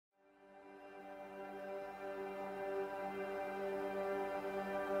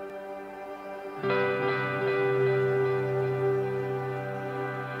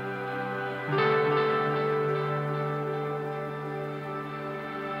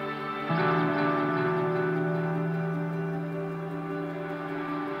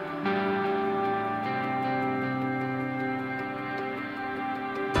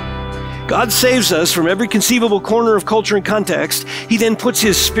God saves us from every conceivable corner of culture and context. He then puts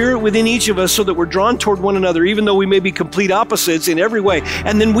His Spirit within each of us so that we're drawn toward one another, even though we may be complete opposites in every way.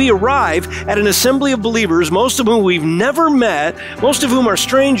 And then we arrive at an assembly of believers, most of whom we've never met, most of whom are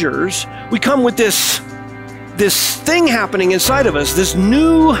strangers. We come with this thing happening inside of us, this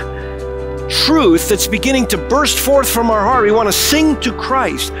new truth that's beginning to burst forth from our heart. We want to sing to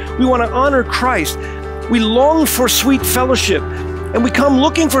Christ. We want to honor Christ. We long for sweet fellowship. And we come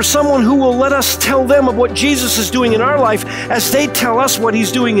looking for someone who will let us tell them of what Jesus is doing in our life as they tell us what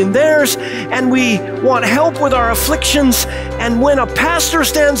He's doing in theirs. And we want help with our afflictions. And when a pastor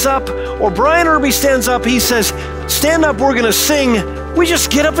stands up or Brian Irby stands up, he says, stand up, we're going to sing. We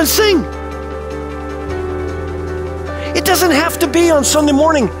just get up and sing. It doesn't have to be on Sunday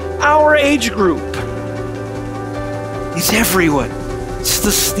morning, our age group. It's everyone.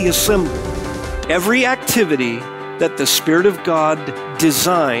 It's the assembly. Every activity that the Spirit of God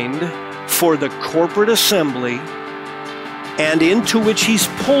designed for the corporate assembly and into which He's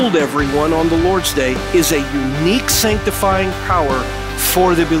pulled everyone on the Lord's Day is a unique sanctifying power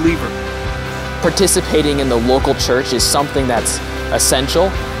for the believer. Participating in the local church is something that's essential,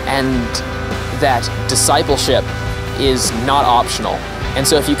 and that discipleship is not optional. And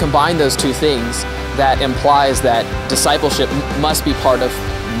so if you combine those two things, that implies that discipleship must be part of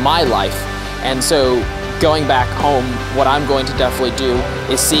my life. And so going back home, what I'm going to definitely do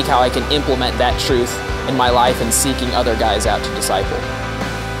is seek how I can implement that truth in my life and seeking other guys out to disciple.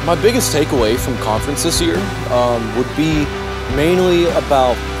 My biggest takeaway from conference this year would be mainly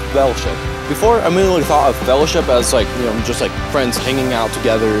about fellowship. Before, I mainly thought of fellowship as like, just like friends hanging out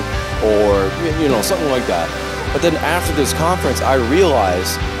together or, something like that. But then after this conference, I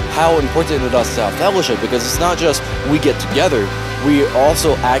realized how important it is to have fellowship, because it's not just we get together, we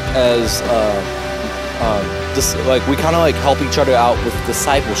also act as we kind of help each other out with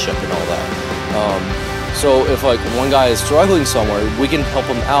discipleship and all that. So if one guy is struggling somewhere, we can help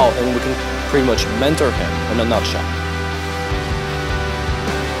him out and we can pretty much mentor him in a nutshell.